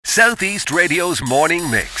Southeast Radio's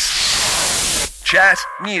morning mix. Chat,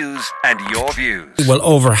 news and your views. Well,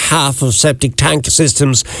 over half of septic tank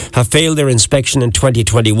systems have failed their inspection in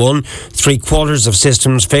 2021. 3/4 of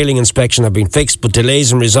systems failing inspection have been fixed, but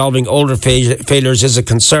delays in resolving older failures is a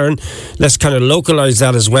concern. Let's kind of localise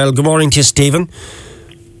that as well. Good morning to you, Stephen.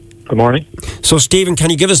 Good morning. So, Stephen, can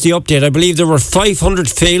you give us the update? I believe there were 500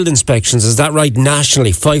 failed inspections. Is that right,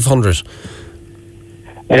 nationally? 500?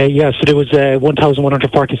 So there was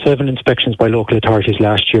 1,147 inspections by local authorities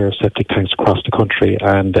last year of septic tanks across the country,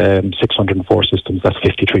 and 604 systems, that's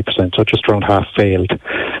 53%, so just around half failed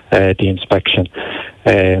the inspection.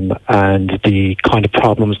 And the kind of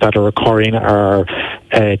problems that are occurring are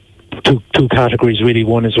two categories really.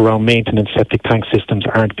 One is around maintenance. Septic tank systems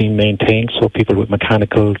aren't being maintained, so people with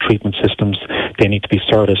mechanical treatment systems, they need to be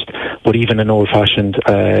serviced. But even an old-fashioned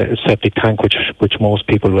septic tank, which most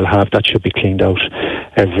people will have, that should be cleaned out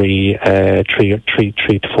every 3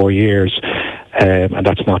 to 4 years. And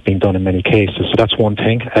that's not being done in many cases. So that's one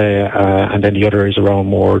thing. And then the other is around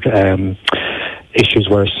more issues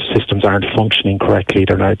where systems aren't functioning correctly.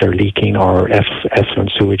 They're leaking, or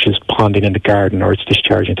effluent sewage is ponding in the garden, or it's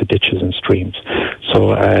discharging into ditches and streams.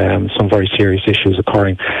 So some very serious issues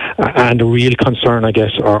occurring. And the real concern, I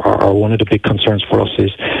guess, or one of the big concerns for us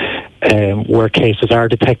is where cases are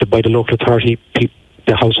detected by the local authority,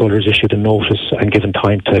 the householder is issued a notice and given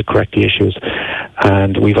time to correct the issues.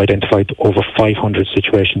 And we've identified over 500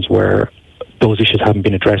 situations where those issues haven't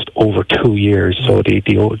been addressed over 2 years. So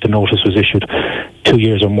the notice was issued 2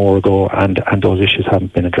 years or more ago, and those issues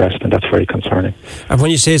haven't been addressed, and that's very concerning. And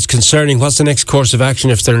when you say it's concerning, what's the next course of action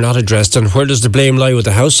if they're not addressed? And where does the blame lie, with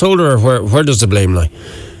the householder, or where does the blame lie?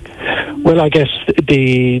 Well, I guess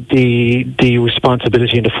the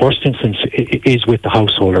responsibility in the first instance is with the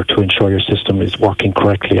householder to ensure your system is working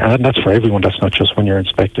correctly, and that's for everyone. That's not just when you're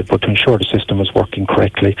inspected, but to ensure the system is working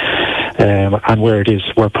correctly, and where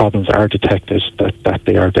problems are detected, that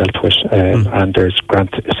they are dealt with, and there's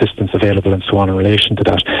grant assistance available and so on in relation to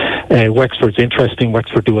that. Wexford's interesting.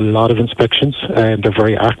 Wexford do a lot of inspections, and they're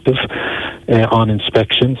very active on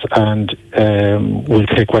inspections, and we'll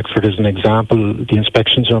take Wexford as an example. The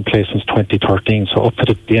inspections are in place since 2013, so up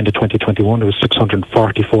to the end of 2021 there was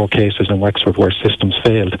 644 cases in Wexford where systems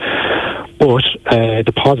failed. But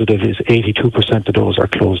the positive is 82% of those are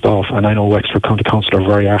closed off, and I know Wexford County Council are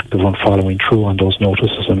very active on following through on those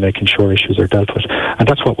notices and making sure issues are dealt with. And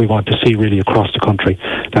that's what we want to see really across the country,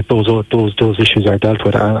 that those issues are dealt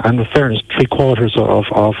with. And in fairness,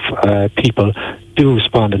 3/4 of people do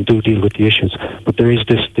respond and do deal with the issues. But there is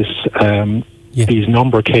these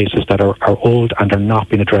number of cases that are old and are not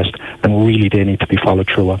being addressed, and really they need to be followed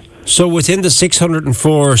through on. So within the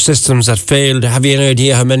 604 systems that failed, have you any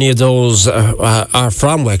idea how many of those are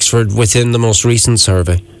from Wexford within the most recent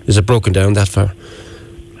survey? Is it broken down that far?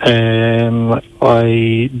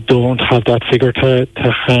 I don't have that figure to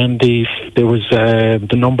handy. There was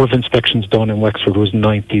the number of inspections done in Wexford was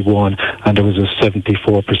 91, and there was a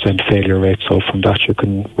 74% failure rate. So from that you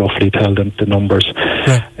can roughly tell the numbers.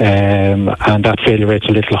 Right. And that failure rate's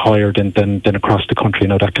a little higher than across the country.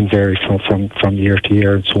 Now that can vary from year to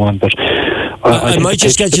year and so on. But I might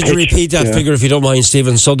just get you to repeat that figure if you don't mind,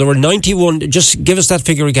 Stephen. So there were 91. Just give us that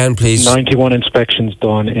figure again, please. 91 inspections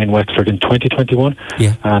done in Wexford in 2021.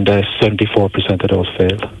 Yeah. And 74% of those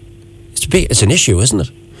failed. It's an issue, isn't it?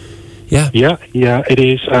 Yeah, it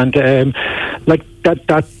is, and the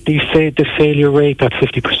failure rate, that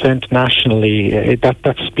 50% nationally,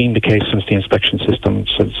 that's been the case since the inspection system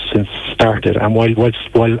since started. And while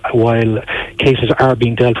cases are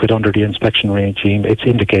being dealt with under the inspection regime, it's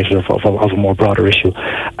indicative of a more broader issue.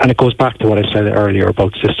 And it goes back to what I said earlier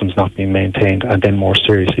about systems not being maintained and then more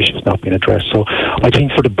serious issues not being addressed. So I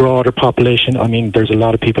think for the broader population, I mean, there's a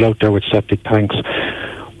lot of people out there with septic tanks.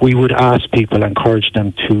 We would ask people, encourage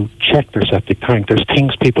them to check their septic tank. There's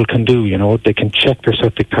things people can do, they can check their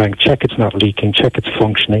septic tank, check it's not leaking, check it's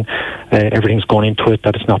functioning, everything's going into it,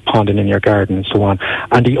 that it's not ponding in your garden and so on.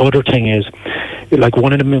 And the other thing is, like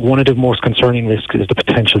one of the most concerning risks is the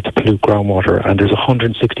potential to pollute groundwater, and there's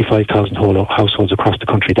 165,000 households across the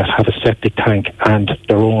country that have a septic tank and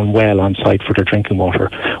their own well on site for their drinking water,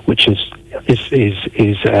 which is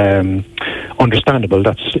understandable.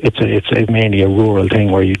 It's mainly a rural thing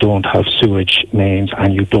where you don't have sewage mains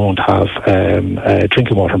and you don't have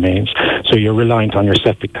drinking water mains, so you're reliant on your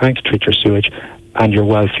septic tank to treat your sewage and your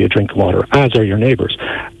well for your drinking water, as are your neighbours,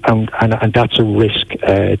 and that's a risk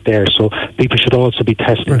there. So people should also be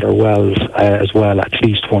testing their wells as well, at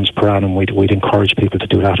least once per annum. We'd encourage people to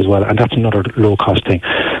do that as well, and that's another low cost thing.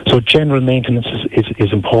 So general maintenance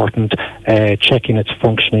is important, checking it's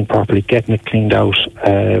functioning properly, getting it cleaned out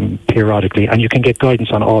periodically, and you can get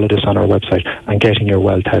guidance on all of this on our website, and getting your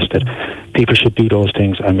well tested. People should do those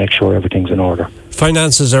things and make sure everything's in order.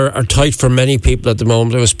 Finances are tight for many people at the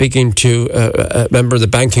moment. I was speaking to a member of the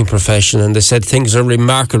banking profession, and they said things are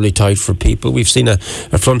remarkably tight for people. We've seen a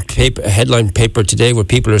headline paper today where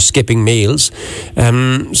people are skipping meals.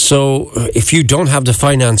 So if you don't have the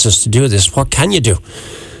finances to do this, what can you do?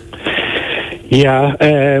 Yeah,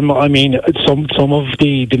 I mean, some of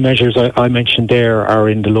the measures I mentioned there are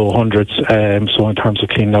in the low hundreds. So in terms of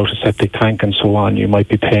cleaning out a septic tank and so on, you might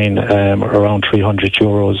be paying around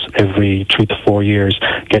 €300 every 3 to 4 years.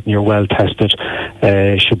 Getting your well tested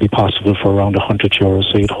should be possible for around €100.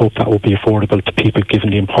 So you'd hope that would be affordable to people,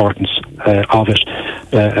 given the importance of it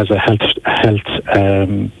as a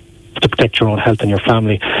health to protect your own health and your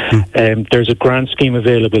family. There's a grant scheme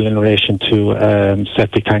available in relation to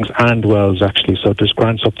septic tanks and wells, actually. So there's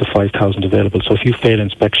grants up to 5,000 available. So if you fail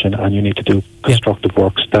inspection and you need to do constructive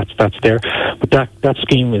works, that's there. But that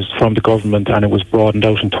scheme is from the government, and it was broadened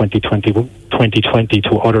out in 2020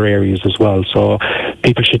 to other areas as well. So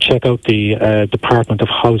people should check out the Department of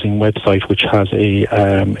Housing website, which has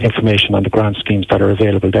information on the grant schemes that are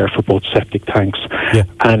available there for both septic tanks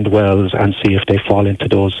and wells, and see if they fall into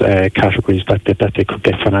those categories that they could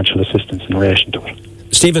get financial assistance in relation to it.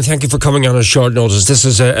 Stephen, thank you for coming on short notice. This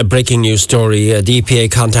is a breaking news story. The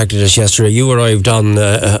EPA contacted us yesterday. You arrived on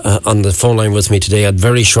the phone line with me today at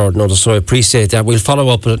very short notice, so I appreciate that. We'll follow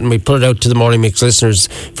up with it, and we'll put it out to the Morning Mix listeners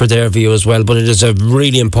for their view as well. But it is a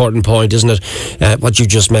really important point, isn't it? What you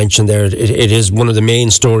just mentioned there, it is one of the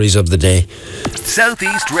main stories of the day.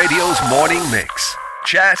 Southeast Radio's Morning Mix.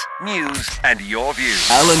 Chat, news and your views.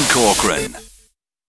 Alan Corcoran.